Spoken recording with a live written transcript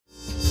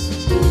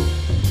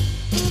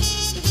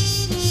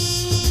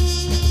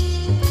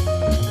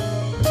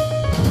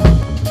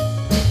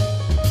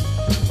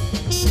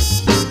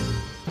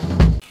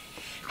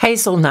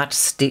Hazelnut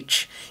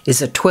Stitch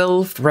is a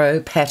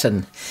 12-row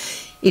pattern.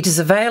 It is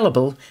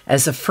available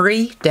as a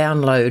free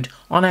download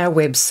on our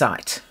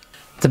website.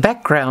 The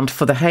background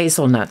for the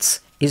hazelnuts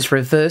is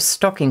reverse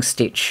stocking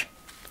stitch.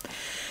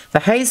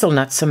 The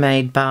hazelnuts are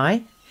made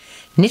by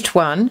knit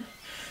one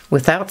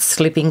without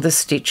slipping the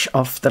stitch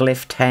off the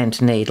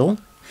left-hand needle,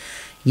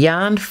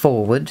 yarn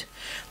forward,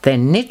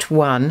 then knit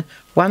one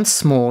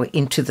once more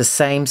into the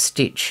same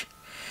stitch.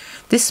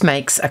 This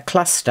makes a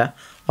cluster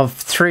of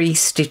 3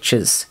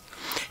 stitches,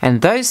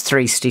 and those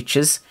 3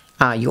 stitches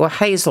are your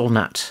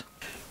hazelnut.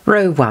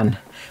 Row 1,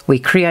 we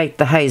create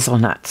the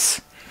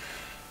hazelnuts.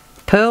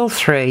 Purl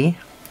 3,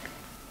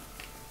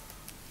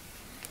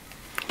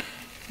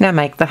 now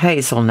make the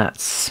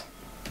hazelnuts.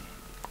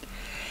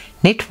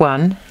 Knit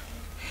 1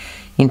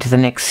 into the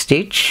next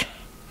stitch,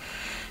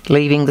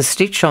 leaving the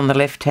stitch on the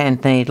left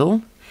hand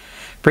needle,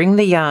 bring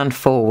the yarn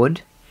forward,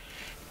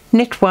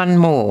 knit 1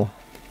 more,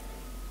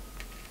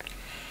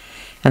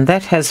 and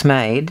that has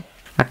made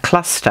a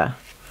cluster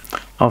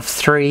of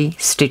 3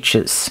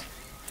 stitches.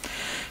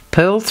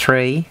 Purl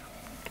 3,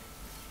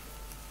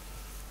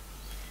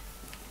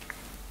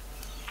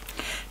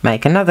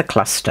 make another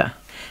cluster,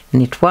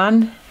 knit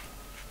 1,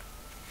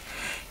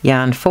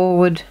 yarn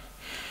forward,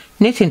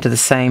 knit into the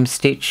same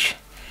stitch,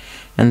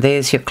 and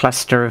there's your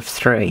cluster of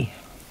 3.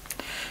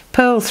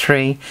 Purl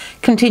 3,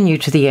 continue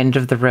to the end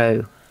of the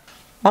row.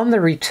 On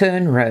the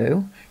return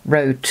row,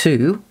 row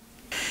 2,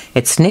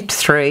 it's knit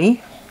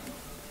 3,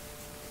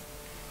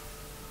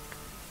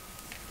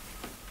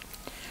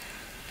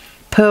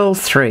 purl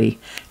 3,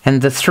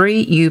 and the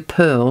 3 you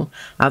purl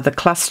are the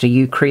cluster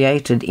you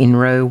created in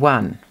row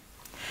 1.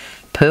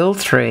 Purl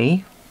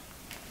 3,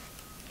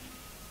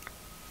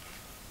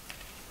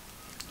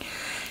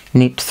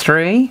 knit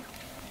 3,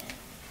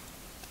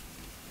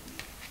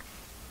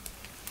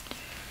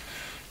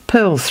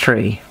 purl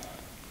 3,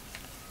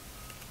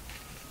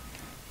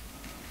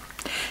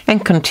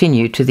 and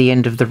continue to the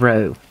end of the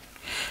row.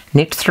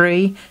 Knit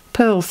 3,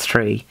 purl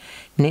 3,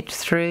 knit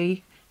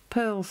 3,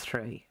 purl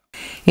 3.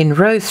 In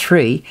row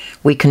 3,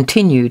 we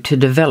continue to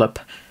develop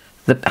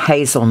the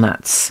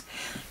hazelnuts.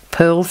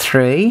 Purl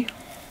 3,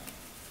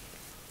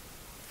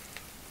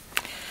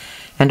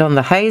 and on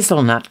the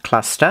hazelnut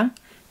cluster,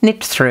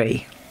 knit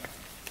 3.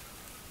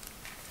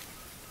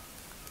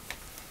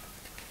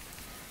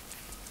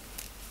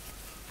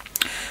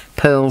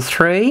 Purl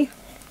 3,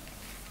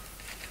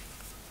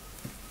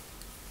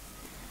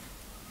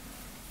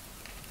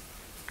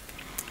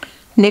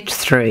 knit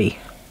 3,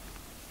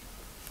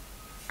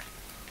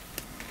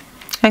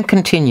 and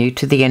continue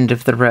to the end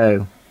of the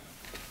row.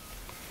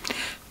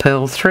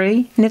 Purl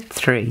 3, knit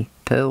 3,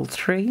 purl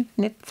 3,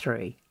 knit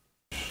 3.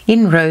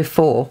 In row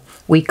 4,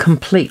 we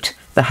complete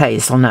the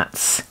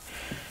hazelnuts.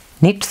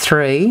 Knit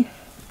 3.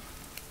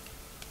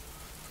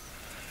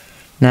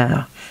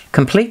 Now,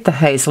 complete the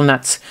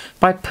hazelnuts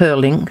by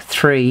purling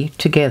 3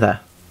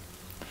 together.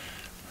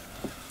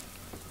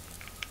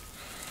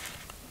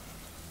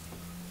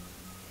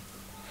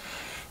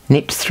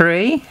 Knit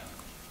 3.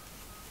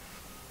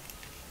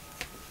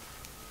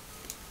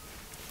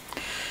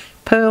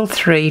 Purl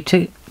 3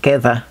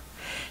 together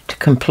to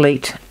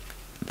complete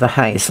the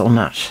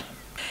hazelnut,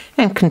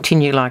 and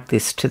continue like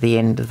this to the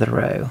end of the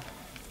row.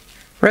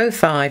 Row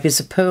 5 is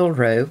a purl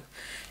row,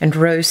 and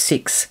row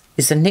 6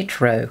 is a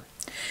knit row.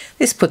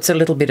 This puts a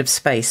little bit of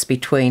space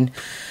between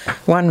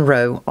one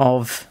row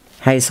of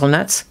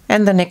hazelnuts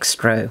and the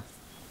next row.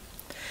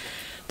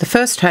 The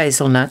first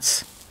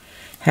hazelnuts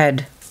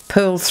had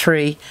purl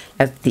 3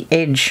 at the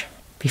edge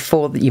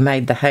before you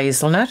made the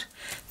hazelnut.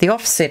 The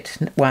offset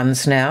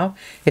ones now,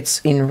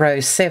 it's in row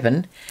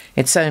 7,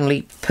 it's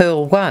only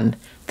purl 1,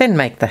 then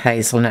make the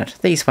hazelnut.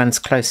 These ones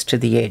close to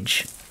the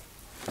edge.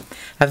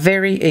 A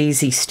very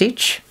easy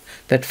stitch,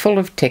 but full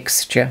of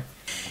texture.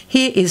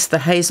 Here is the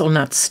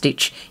hazelnut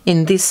stitch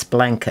in this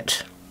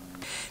blanket.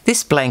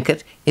 This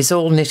blanket is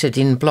all knitted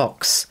in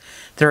blocks.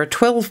 There are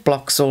 12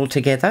 blocks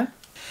altogether.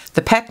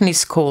 The pattern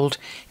is called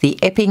the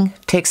Epping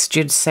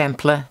Textured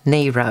Sampler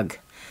Knee Rug.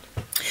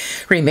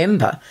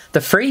 Remember,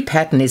 the free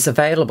pattern is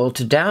available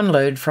to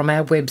download from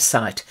our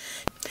website.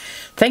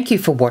 Thank you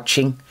for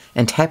watching,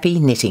 and happy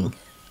knitting.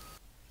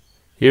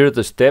 Here are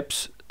the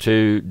steps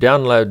to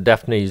download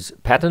Daphne's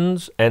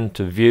patterns and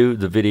to view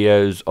the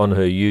videos on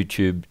her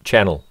YouTube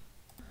channel.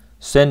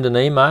 Send an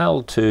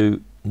email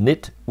to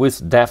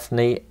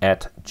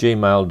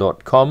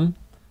knitwithdaphne@gmail.com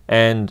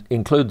and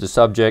include the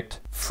subject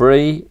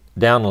Free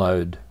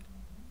Download.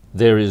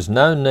 There is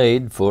no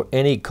need for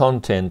any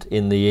content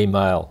in the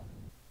email.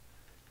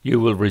 You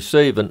will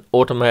receive an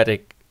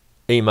automatic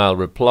email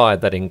reply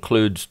that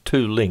includes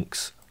 2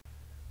 links.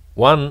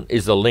 One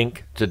is a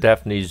link to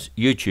Daphne's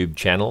YouTube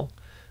channel.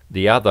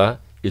 The other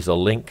is a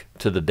link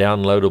to the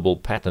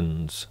downloadable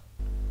patterns.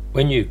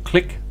 When you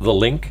click the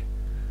link,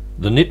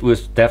 the Knit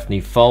with Daphne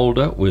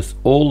folder with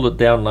all the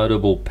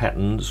downloadable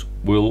patterns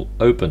will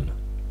open.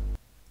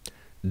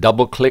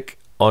 Double-click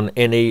on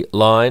any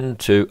line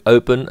to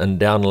open and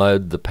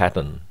download the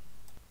pattern.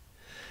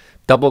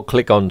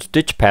 Double-click on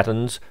Stitch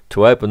Patterns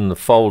to open the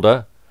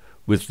folder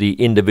with the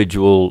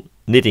individual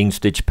knitting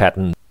stitch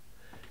pattern.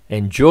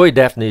 Enjoy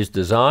Daphne's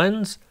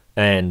designs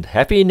and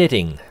happy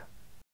knitting!